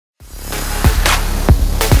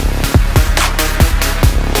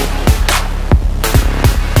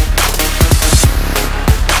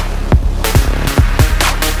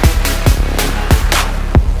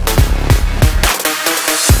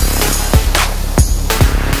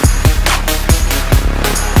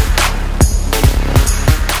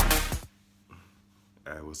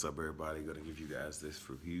What's up, everybody? Gonna give you guys this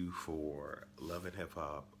review for Love and Hip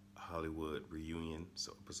Hop Hollywood Reunion.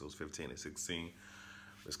 So episodes 15 and 16.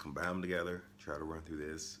 Let's combine them together. Try to run through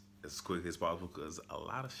this as quick as possible because a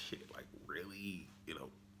lot of shit like really,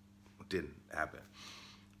 didn't happen.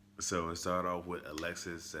 So it started off with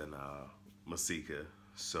Alexis and Masika.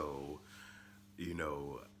 So,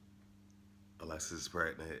 Alexis is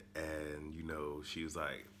pregnant, and she was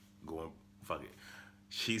like going fuck it.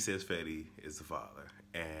 She says Fetty is the father,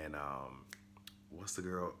 and what's the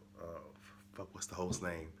girl? What's the host's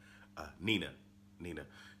name? Nina.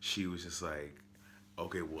 She was just like,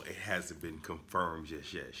 okay, well, it hasn't been confirmed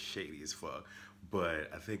just yet. Shady as fuck.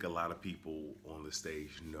 But I think a lot of people on the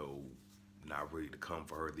stage know not ready to come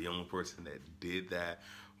for her. The only person that did that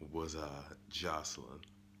was Jocelyn.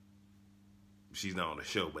 She's not on the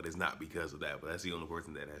show, but it's not because of that. But that's the only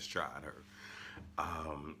person that has tried her.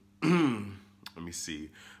 Let me see.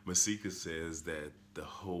 Masika says that the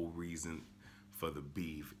whole reason for the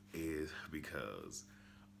beef is because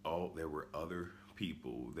there were other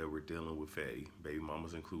people that were dealing with Fetty, baby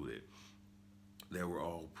mamas included. They were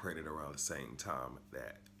all pregnant around the same time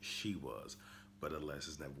that she was, but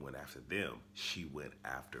Alexis never went after them. She went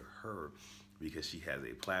after her because she has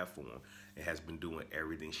a platform and has been doing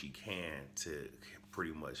everything she can to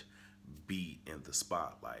pretty much be in the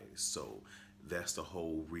spotlight. So that's the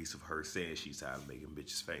whole reason of her saying she's tired of making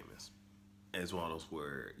bitches famous. And it's one of those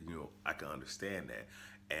where, I can understand that.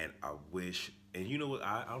 And I wish, and you know what,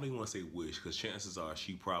 I don't even want to say wish, because chances are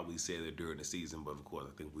she probably said it during the season, but of course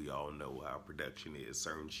I think we all know how production is.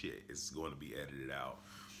 Certain shit is going to be edited out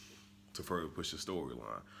to further push the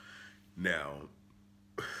storyline. Now,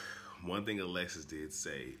 one thing Alexis did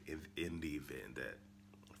say in the event that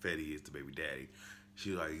Fetty is the baby daddy,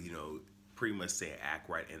 she was like, pretty much saying act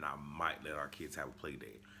right, and I might let our kids have a play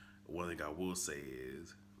date. One thing I will say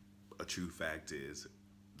is, a true fact is,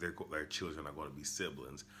 their children are going to be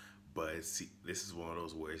siblings, but see, this is one of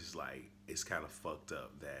those where it's just like, it's kind of fucked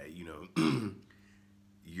up that,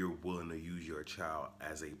 you're willing to use your child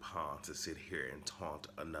as a pawn to sit here and taunt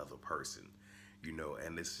another person,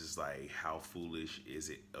 and this is like, how foolish is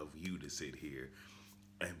it of you to sit here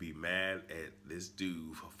and be mad at this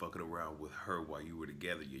dude for fucking around with her while you were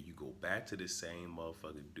together? You go back to the same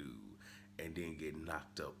motherfucking dude and then get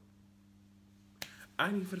knocked up. I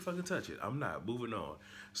ain't even finna fucking touch it. I'm not. Moving on.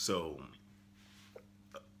 So,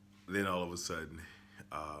 then all of a sudden,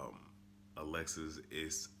 Alexis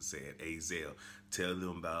is saying, hey, Zell, tell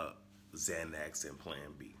them about Xanax and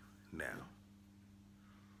Plan B. Now,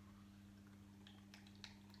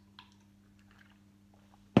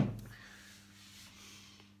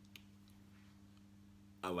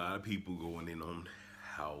 a lot of people going in on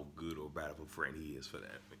how good or bad of a friend he is for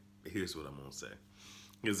that. Here's what I'm gonna say.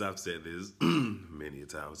 Because I've said this many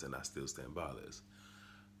times and I still stand by this.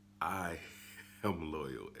 I am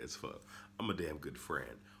loyal as fuck. I'm a damn good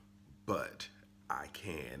friend. But I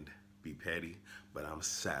can be petty, but I'm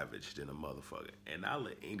savage than a motherfucker. And I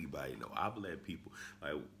let anybody know. I've let people,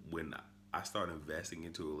 like, when I start investing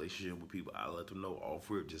into a relationship with people, I let them know off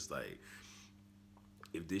rip, just like,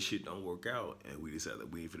 if this shit don't work out and we decide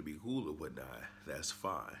that we ain't finna be cool or whatnot, that's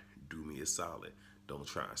fine. Do me a solid. Don't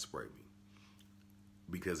try and spray me.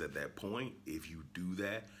 Because at that point, if you do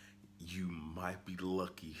that, you might be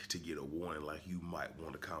lucky to get a warning, like you might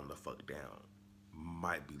want to calm the fuck down.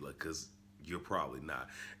 Might be lucky, because you're probably not.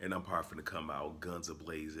 And I'm probably gonna come out guns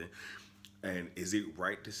a-blazing. And is it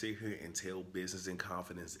right to sit here and tell business in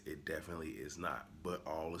confidence? It definitely is not. But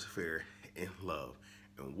all is fair in love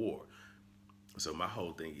and war. So my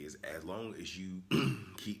whole thing is, as long as you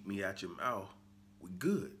keep me out your mouth, we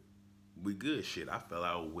good. We good. Shit, I fell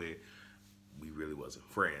out with, we really wasn't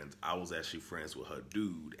friends. I was actually friends with her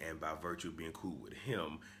dude, and by virtue of being cool with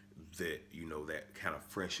him, that, that kind of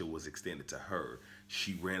friendship was extended to her.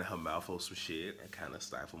 She ran her mouth on some shit and kind of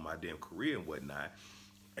stifled my damn career and whatnot.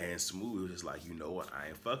 And Smooth was just like, you know what, I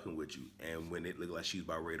ain't fucking with you. And when it looked like she was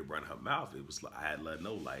about ready to run her mouth, it was like, I had to let her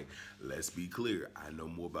know, like, let's be clear. I know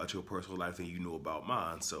more about your personal life than you know about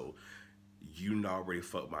mine. So you already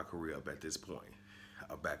fucked my career up at this point.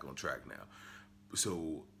 I'm back on track now.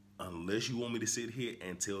 So unless you want me to sit here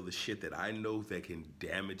and tell the shit that I know that can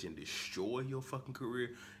damage and destroy your fucking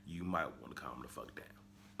career, you might want to calm the fuck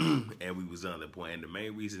down. And we was done at that point. And the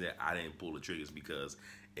main reason that I didn't pull the trigger is because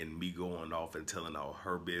in me going off and telling all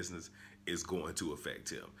her business is going to affect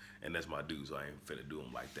him. And that's my dude, so I ain't finna do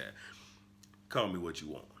him like that. Call me what you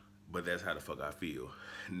want. But that's how the fuck I feel.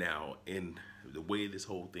 Now, in the way this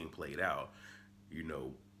whole thing played out,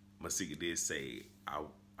 Masika did say, I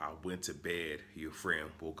went to bed, your friend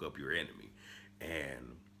woke up your enemy.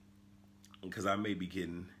 And because I may be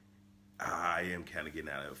getting, I am kind of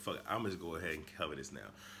getting out of it. Fuck, I'm just go ahead and cover this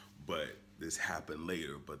now. But this happened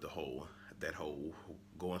later. But that whole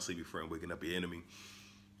go and sleep your friend, waking up your enemy.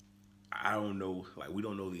 I don't know. Like we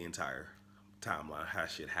don't know the entire timeline how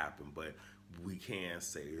shit happened, but we can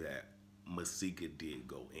say that Masika did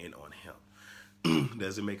go in on him.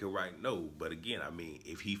 Does it make it right? No. But again, I mean,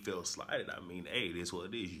 if he felt slighted, I mean, hey, this is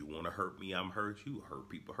what it is. You want to hurt me, I'm hurt you. Hurt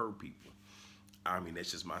people, hurt people. I mean,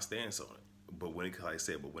 that's just my stance on it. But when it, like I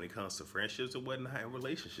said, but when it comes to friendships and whatnot and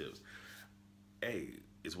relationships, hey,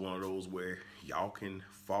 it's one of those where y'all can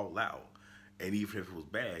fall out. And even if it was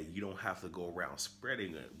bad, you don't have to go around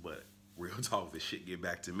spreading it. But real talk, if this shit get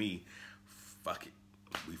back to me, fuck it.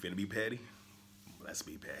 We finna be petty? Let's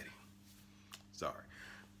be petty. Sorry.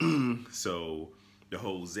 So the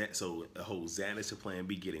whole Xanax to Plan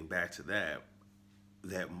B, getting back to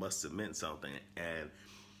that must have meant something. And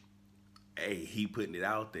hey, he putting it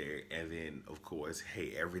out there, and then of course,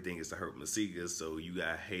 hey, everything is to hurt Masika. So you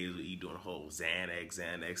got Hazel E doing a whole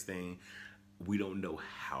Xanax thing. We don't know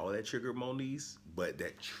how that triggered Moniz, but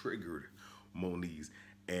that triggered Moniz,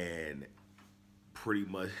 and pretty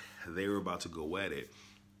much they were about to go at it.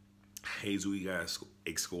 Hazel E got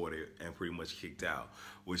escorted and pretty much kicked out,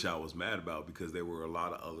 which I was mad about because there were a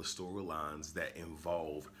lot of other storylines that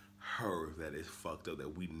involved her that is fucked up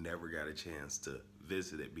that we never got a chance to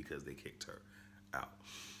visit it because they kicked her out.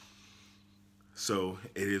 So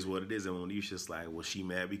it is what it is. And Monique's just like, well, she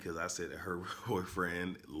mad because I said that her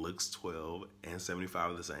boyfriend looks 12 and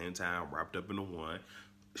 75 at the same time, wrapped up into one.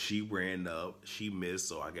 She ran up, she missed,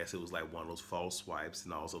 so I guess it was like one of those false swipes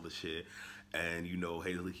and all this other shit. And you know,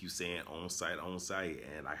 Hazel keeps saying on site,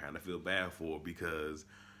 and I kind of feel bad for her because,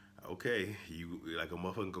 okay, you like a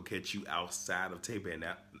motherfucker go catch you outside of tape, and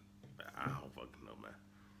that I don't fucking know,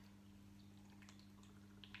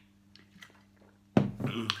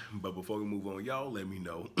 man. But before we move on, y'all let me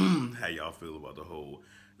know how y'all feel about the whole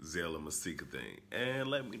Zell and Masika thing, and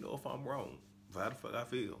let me know if I'm wrong, how the fuck I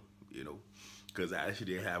feel, you know, because I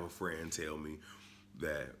actually did have a friend tell me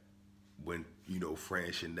that when, you know,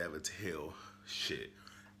 friends should never tell shit,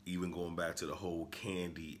 even going back to the whole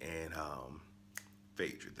Candy and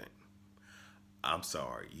Phaedra thing. I'm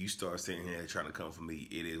sorry, you start sitting here trying to come for me,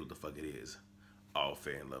 it is what the fuck it is. All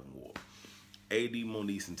fair and love and war. AD,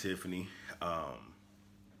 Moniz, and Tiffany.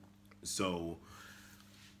 So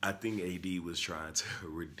I think AD was trying to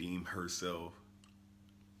redeem herself,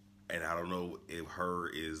 and I don't know if her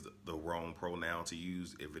is the wrong pronoun to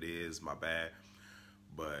use. If it is, my bad.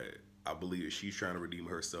 But I believe she's trying to redeem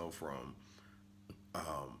herself from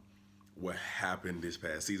what happened this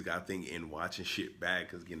past season. I think in watching shit back,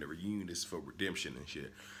 because again, the reunion is for redemption and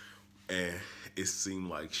shit. And it seemed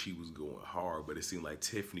like she was going hard, but it seemed like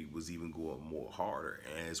Tiffany was even going more harder.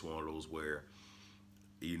 And it's one of those where,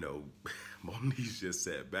 you know, Moniz just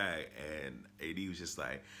sat back and AD was just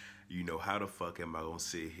like, you know, how the fuck am I gonna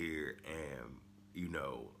sit here and, you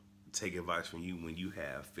know, take advice from you when you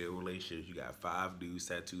have failed relationships, you got 5 dudes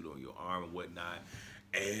tattooed on your arm and whatnot.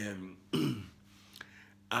 And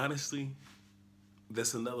honestly,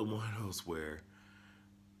 that's another one of those where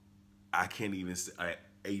I can't even say,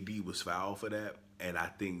 AD was foul for that. And I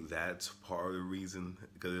think that's part of the reason,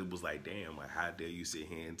 because it was like, damn, like, how dare you sit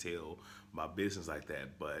here and tell my business like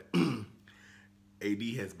that? But AD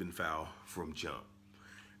has been foul from jump.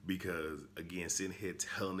 Because, again, sitting here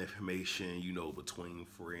telling information, you know, between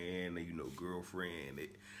friend and, you know, girlfriend,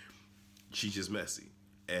 she's just messy.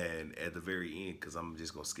 And at the very end, because I'm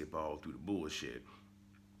just going to skip all through the bullshit,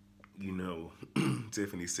 you know,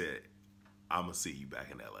 Tiffany said, I'm going to see you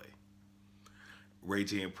back in L.A. Ray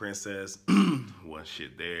J and Princess, one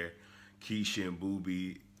shit there. Keisha and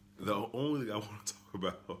Booby. The only thing I want to talk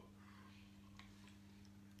about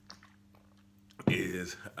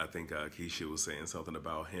is, I think Keisha was saying something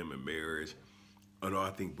about him and marriage. Oh no,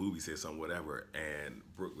 I think Booby said something, whatever. And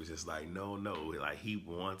Brooke was just like, no, like he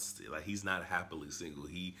wants to, like he's not happily single.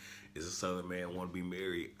 He is a Southern man, want to be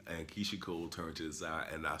married. And Keisha Cole turned to the side,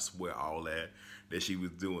 and I swear all that she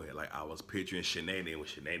was doing, like I was picturing Sinead and what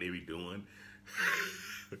Sinead be doing.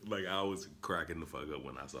 Like I was cracking the fuck up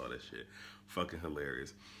when I saw that shit. Fucking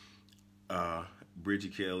hilarious.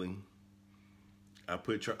 Bridget Kelly. I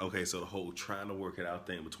put, okay, so the whole trying to work it out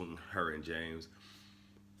thing between her and James.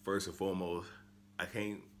 First and foremost, I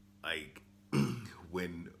can't, like,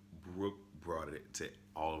 when Brooke brought it to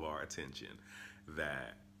all of our attention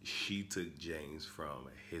that she took James from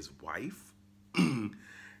his wife, I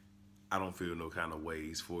don't feel no kind of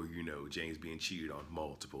ways for, you know, James being cheated on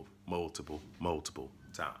multiple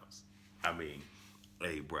times. I mean,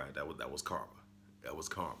 hey, bruh, that was karma. That was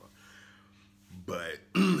karma. But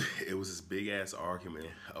it was this big ass argument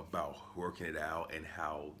about working it out and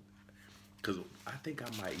how Because I think I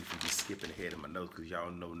might even be skipping ahead in my notes because y'all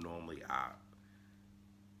know normally I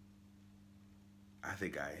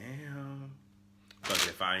think I am. But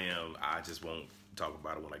if I am, I just won't talk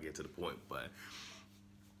about it when I get to the point. But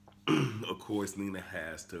of course, Nina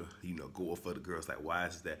has to, go for the girls. Like, why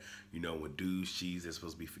is that, when dudes cheese, they're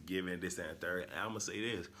supposed to be forgiven, this, that, and third. And I'm going to say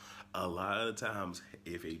this. A lot of the times,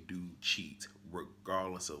 if a dude cheats,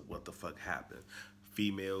 regardless of what the fuck happened,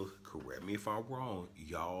 females, correct me if I'm wrong,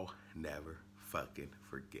 y'all never fucking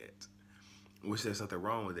forget. Which there's nothing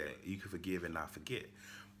wrong with that. You can forgive and not forget.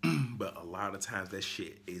 But a lot of times that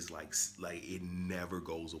shit is like it never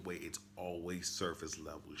goes away. It's always surface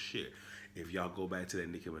level shit. If y'all go back to that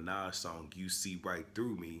Nicki Minaj song, You See Right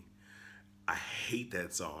Through Me, I hate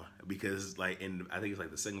that song because I think it's like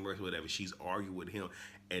the second verse or whatever, she's arguing with him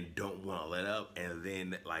and don't want to let up, and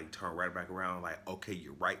then turn right back around like, okay,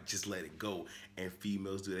 you're right, just let it go. And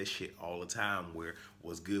females do that shit all the time where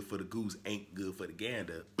what's good for the goose ain't good for the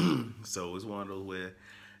gander. So it's one of those where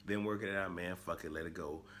them working it out, man, fuck it, let it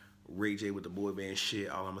go. Ray J with the boy band shit,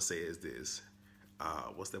 all I'm gonna say is this.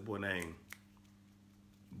 What's that boy name?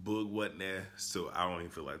 Boog wasn't there, so I don't even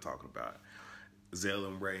feel like talking about it. Zell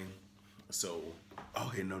and Ray. So,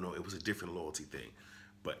 okay, no, it was a different loyalty thing,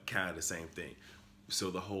 but kind of the same thing. So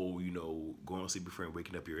the whole, going to sleep with your friend,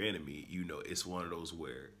 waking up your enemy, it's one of those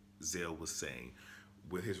where Zell was saying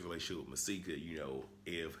with his relationship with Masika,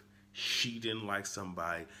 if she didn't like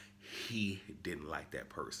somebody, he didn't like that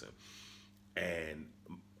person. And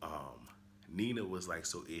Nina was like,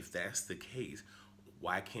 so if that's the case,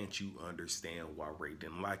 why can't you understand why Ray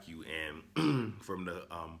didn't like you? And from the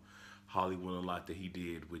Hollywood Unlocked that he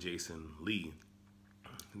did with Jason Lee,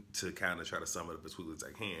 to kind of try to sum it up as quickly as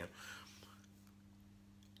I can,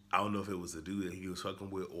 I don't know if it was a dude that he was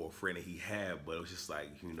fucking with or a friend that he had, but it was just like,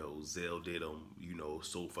 Zell did him,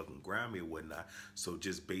 so fucking grimy and whatnot. So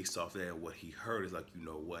just based off that, what he heard is like,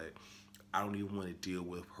 what? I don't even want to deal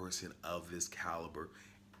with a person of this caliber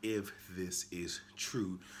if this is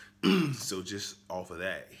true. So just off of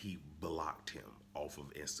that, he blocked him off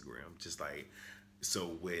of Instagram. Just like,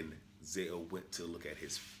 so when Zell went to look at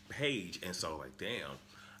his page and saw like, damn,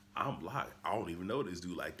 I'm blocked. I don't even know this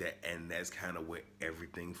dude like that. And that's kind of where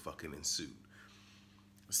everything fucking ensued.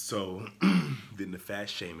 So then the fat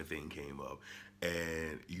shaming thing came up.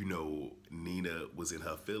 And, Nina was in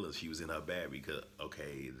her feelings. She was in her bag because,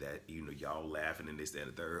 okay, that, y'all laughing and this, that,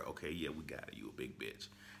 and the third. Okay, yeah, we got it. You a big bitch.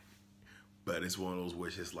 But it's one of those where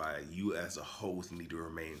it's just like, you as a host need to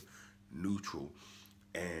remain neutral.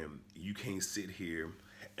 And you can't sit here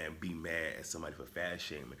and be mad at somebody for fat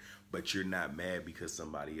shaming, but you're not mad because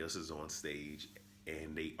somebody else is on stage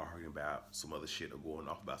and they arguing about some other shit or going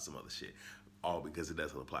off about some other shit, all because it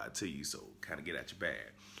doesn't apply to you. So kind of get at your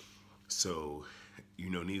bag. So,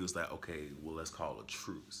 Neil was like, okay, well, let's call a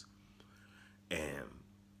truce. And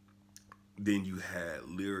then you had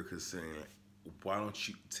Lyrica saying, why don't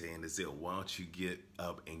you get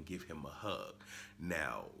up and give him a hug?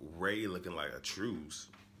 Now, Ray looking like a truce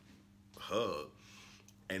hug.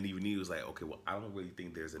 And even he was like, okay, well, I don't really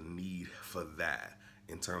think there's a need for that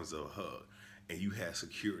in terms of a hug. And you had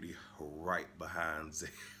security right behind Zell.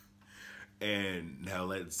 And now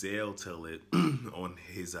let Zell tell it on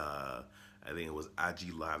his, I think it was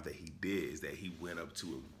IG Live that he did, is that he went up to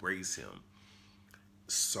embrace him.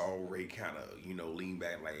 Saw Ray kind of, lean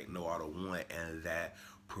back like, no, I don't want, and that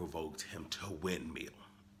provoked him to windmill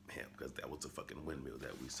him, because that was the fucking windmill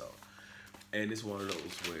that we saw. And it's one of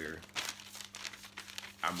those where,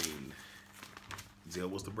 Zell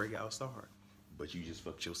was the breakout star, but you just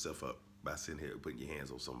fucked yourself up by sitting here putting your hands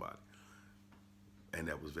on somebody. And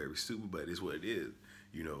that was very stupid, but it's what it is,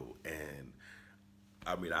 and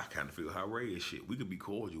I kind of feel how Ray is shit. We could be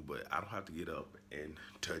cordial, but I don't have to get up and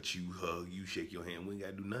touch you, hug you, shake your hand. We ain't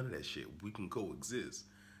got to do none of that shit. We can coexist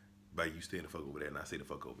by you staying the fuck over there and I stay the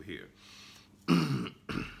fuck over here.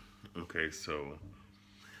 Okay, so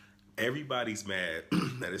everybody's mad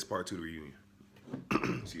that it's part 2 of the reunion.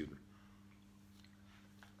 Excuse me.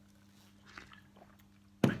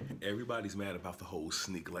 Everybody's mad about the whole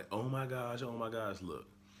sneak. Like, oh my gosh, look.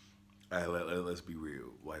 Let's be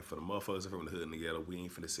real. Like, for the motherfuckers from the hood and together, we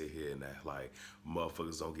ain't finna sit here and act like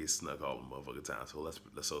motherfuckers don't get snuck all the motherfucking time. So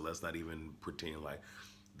let's not even pretend like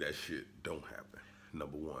that shit don't happen.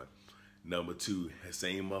 Number one. Number two, the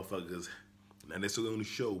same motherfuckers, not necessarily on the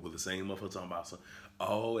show, but the same motherfuckers talking about some,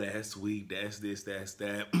 oh, that's sweet, that's this, that's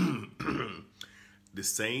that. The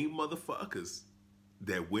same motherfuckers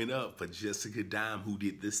that went up for Jessica Dime, who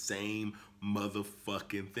did the same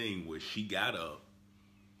motherfucking thing where she got up,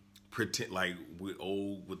 pretend like with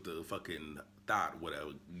the fucking thought,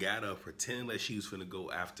 whatever, got up, pretending like she was finna go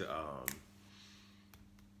after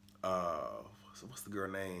uh, what's the girl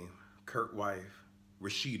name? Kurt wife,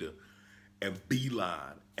 Rashida, and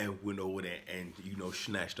beeline and went over there and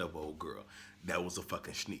snatched up old girl. That was a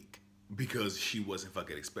fucking sneak because she wasn't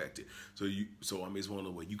fucking expected. So I mean, it's one of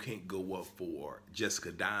the way you can't go up for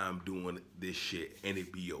Jessica Dime doing this shit and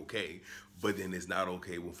it be okay, but then it's not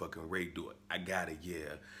okay when fucking Ray do it. I got it,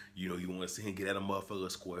 yeah. You want to see him get at a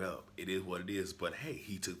motherfucker, square up. It is what it is. But hey,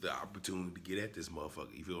 he took the opportunity to get at this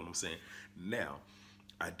motherfucker. You feel what I'm saying? Now,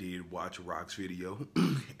 I did watch Rock's video,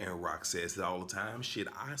 and Rock says it all the time. Shit,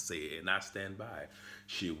 I say it, and I stand by it.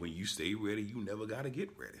 Shit, when you stay ready, you never gotta get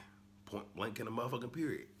ready. Point blank in a motherfucking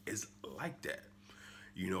period. It's like that.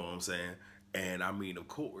 You know what I'm saying? And I mean, of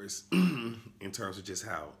course, in terms of just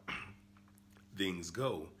how things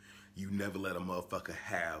go, you never let a motherfucker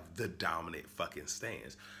have the dominant fucking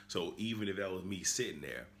stance. So even if that was me sitting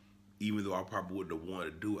there, even though I probably wouldn't have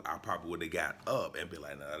wanted to do it, I probably would have got up and be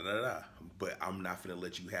like, nah. But I'm not finna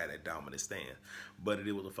let you have that dominant stance. But it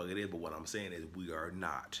is what the fuck it is. But what I'm saying is we are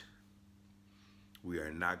not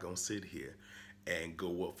gonna sit here and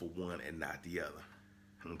go up for one and not the other.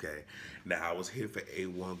 Okay? Now, I was here for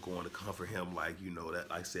A1 going to comfort him like, that,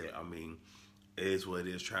 like I said, I mean, it is what it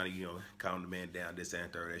is, trying to, calm the man down, this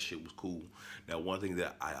and third, that shit was cool. Now, one thing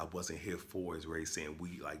that I wasn't here for is Ray saying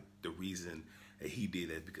the reason that he did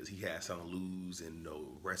that because he had something to lose, and the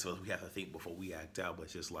rest of us, we have to think before we act out. But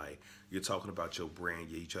it's just like, you're talking about your brand,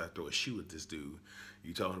 yeah, you try to throw a shoe at this dude.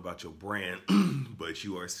 You're talking about your brand, but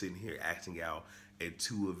you are sitting here acting out at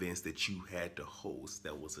 2 events that you had to host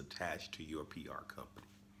that was attached to your PR company.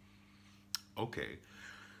 Okay,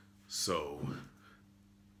 so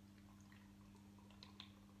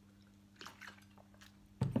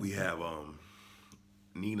we have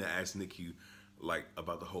Nina asked Nikki like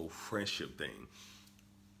about the whole friendship thing,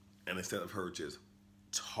 and instead of her just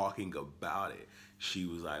talking about it, she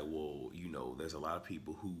was like, well, there's a lot of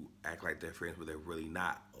people who act like they're friends but they're really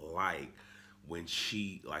not, like when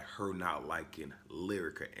she, like her not liking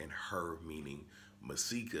Lyrica, and her meaning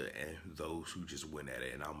Masika, and those who just went at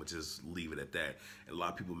it. And I'm gonna just leave it at that. And a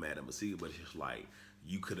lot of people mad at Masika, but it's just like,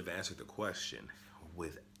 you could have answered the question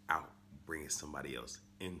without bringing somebody else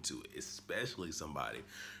into it, especially somebody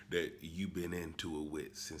that you've been into it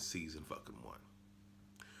with since season fucking 1.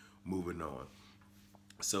 Moving on.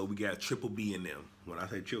 So we got Triple B in them. When I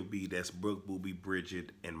say Triple B, that's Brooke, Booby,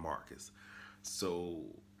 Bridget, and Marcus. So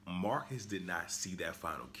Marcus did not see that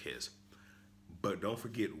final kiss. But don't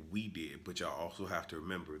forget we did. But y'all also have to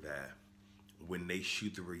remember that when they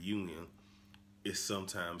shoot the reunion, it's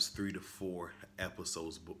sometimes 3 to 4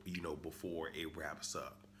 episodes, before it wraps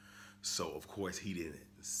up. So of course he didn't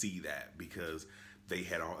see that because they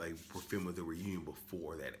were filming the reunion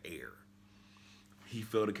before that aired. He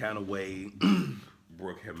felt a kind of way.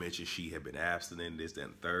 Brooke had mentioned she had been abstinent, this, that,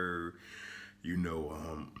 and third.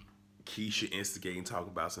 Keisha instigating, talk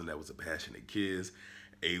about something that was a passionate kiss.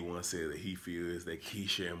 A1 said that he feels that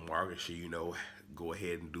Keisha and Marcus should, go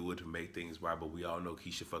ahead and do it to make things right. But we all know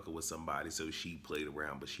Keisha fucking with somebody, so she played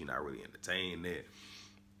around, but she not really entertained it.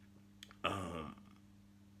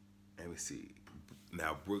 Let me see.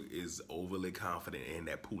 Now, Brooke is overly confident in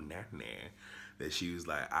that punana that she was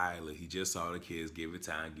like, all right, look, he just saw the kids, give it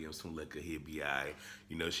time, give him some liquor, he'll be all right.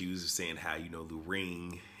 She was saying how, the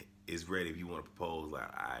ring is ready if you want to propose. Like,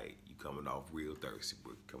 all right, you coming off real thirsty,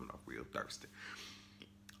 Brooke, coming off real thirsty.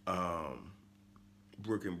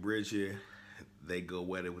 Brooke and Bridget, they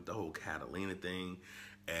go at it with the whole Catalina thing.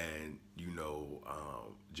 And,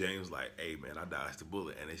 James like, hey, man, I dodged the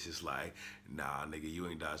bullet. And it's just like, nah, nigga, you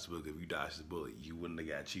ain't dodged the bullet. If you dodged the bullet, you wouldn't have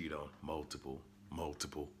got cheated on multiple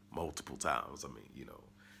times. I mean,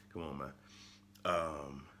 come on, man.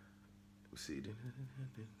 Let's see.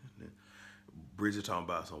 Bridget talking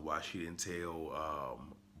about why she didn't tell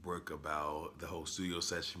Brooke about the whole studio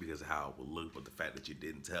session because of how it would look. But the fact that you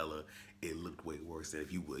didn't tell her, it looked way worse than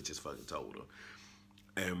if you would just fucking told her.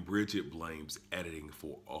 And Bridget blames editing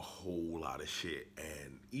for a whole lot of shit.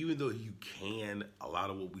 And even though you can, a lot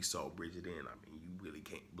of what we saw Bridget in, I mean, you really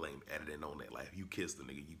can't blame editing on that. Like, if you kiss the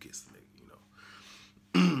nigga, you kiss the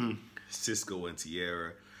nigga, Cisco and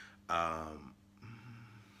Tiara.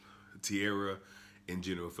 Tiara, in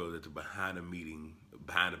general, felt that the behind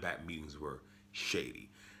the back meetings were shady.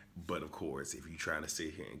 But, of course, if you're trying to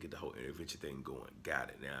sit here and get the whole intervention thing going, got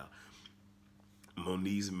it. Now,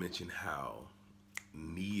 Moniz mentioned how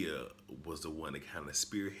Nia was the one that kind of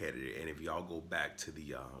spearheaded it, and if y'all go back to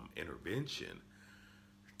the intervention,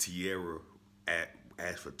 Tiara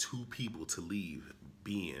asked for 2 people to leave,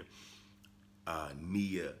 being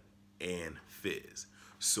Nia and Fizz.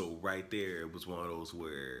 So right there, it was one of those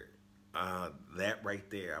where That right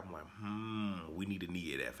there, I'm like, we need to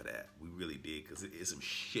need that for that. We really did, because it's some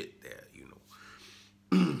shit there, you know.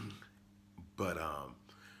 But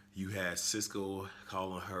you had Cisco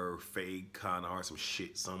calling her fake con or some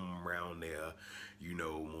shit, some around there. You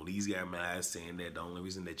know, Moniz got mad saying that the only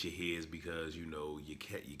reason that you're here is because, you know, you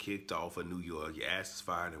kicked off of New York, your ass is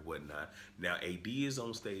fired and whatnot. Now AD is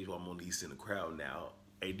on stage while Moniz in the crowd. Now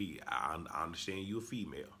AD, I understand you're a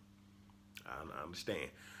female. I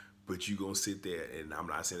understand. But you gonna sit there, and I'm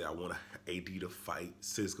not saying that I want AD to fight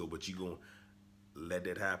Cisco, but you gonna let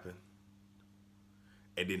that happen?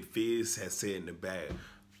 And then Fizz has said in the back,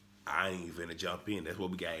 I ain't even gonna jump in. That's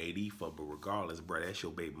what we got AD for. But regardless, bro, that's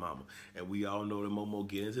your baby mama. And we all know that Momo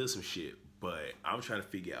get into some shit. But I'm trying to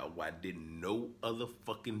figure out why didn't no other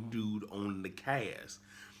fucking dude on the cast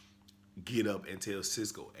get up and tell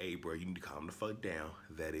Cisco, hey, bro, you need to calm the fuck down.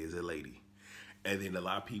 That is a lady. And then a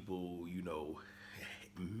lot of people, you know,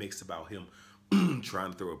 mixed about him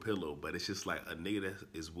trying to throw a pillow, but it's just like a nigga that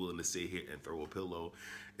is willing to sit here and throw a pillow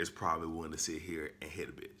is probably willing to sit here and hit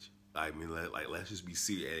a bitch. I mean, like let's just be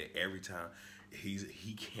serious. And every time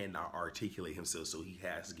he cannot articulate himself, so he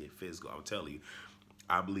has to get physical. I'm telling you,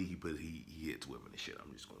 I believe he hits women and shit.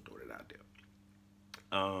 I'm just gonna throw that out there.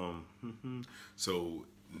 So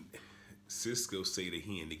Cisco say that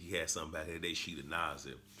he and Nikki had something back in the day. She denies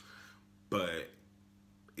it, but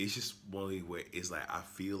it's just one thing where it's like I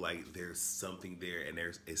feel like there's something there, and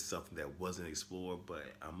it's something that wasn't explored. But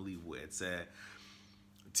I'm gonna leave where it's at.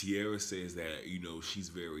 Tierra says that, you know, she's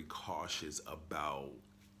very cautious about,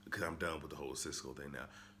 because I'm done with the whole Cisco thing now.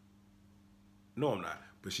 No, I'm not.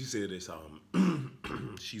 But she said this,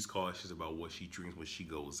 she's cautious about what she drinks when she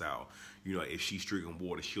goes out. You know, if she's drinking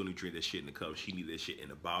water, she only drink that shit in the cup. She need that shit in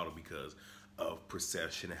the bottle because of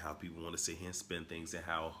perception and how people want to sit here and spend things, and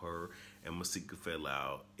how her and Masika fell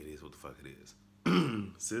out. It is what the fuck it is.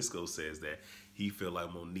 Cisco says that he feel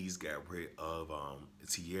like Moniz got rid of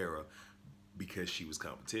Tierra because she was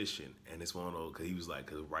competition. And it's one of those, because he was like,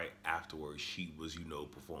 because right afterwards she was, you know,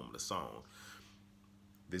 performing the song.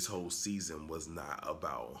 This whole season was not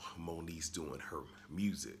about Moniz doing her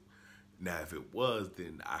music. Now, if it was,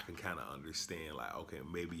 then I can kind of understand, like, okay,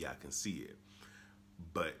 maybe I can see it.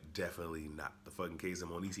 But definitely not the fucking case.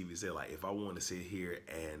 And Moniz even said, like, if I want to sit here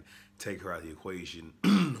and take her out of the equation,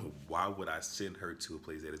 why would I send her to a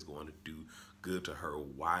place that is going to do good to her?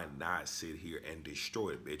 Why not sit here and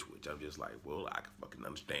destroy the bitch? Which I'm just like, well, I can fucking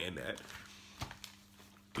understand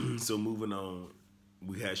that. So moving on,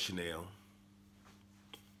 we had Chanel.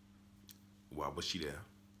 Why was she there?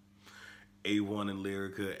 A1 and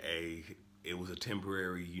Lyrica, it was a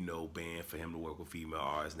temporary, you know, ban for him to work with female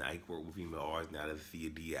artists. Now he can work with female artists now that the Thea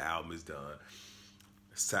D album is done.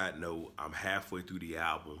 Side note, I'm halfway through the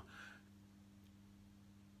album.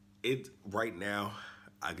 Right now,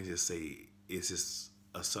 I can just say it's just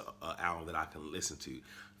an album that I can listen to.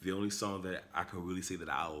 The only song that I can really say that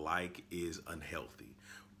I like is Unhealthy.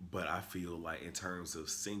 But I feel like in terms of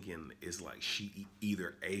singing, it's like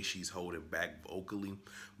she's holding back vocally,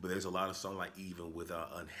 but there's a lot of songs like even with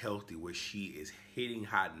Unhealthy where she is hitting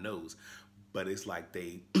high notes, but it's like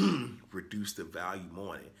they reduce the volume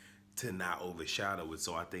on it to not overshadow it.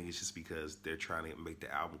 So I think it's just because they're trying to make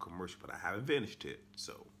the album commercial, but I haven't finished it.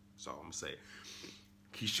 So that's all I'm gonna say.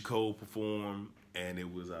 Keisha Cole performed, and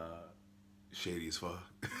it was shady as fuck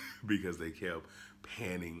because they kept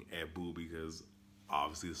panning at Boo, because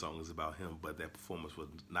obviously the song is about him, but that performance was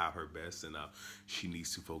not her best, and she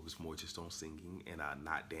needs to focus more just on singing and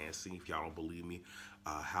not dancing. If y'all don't believe me,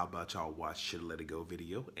 how about y'all watch Shoulda Let It Go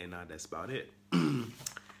video, and that's about it. And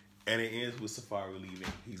it ends with Safari leaving.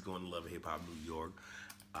 He's going to Love and Hip Hop New York.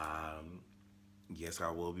 Yes,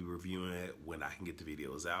 I will be reviewing it when I can get the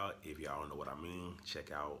videos out. If y'all don't know what I mean,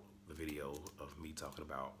 check out the video of me talking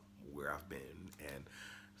about where I've been and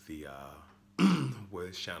the where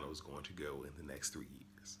this channel is going to go in the next 3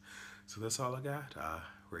 years. So that's all I got.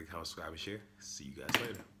 Rate, comment, subscribe, and share. See you guys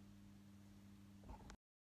later.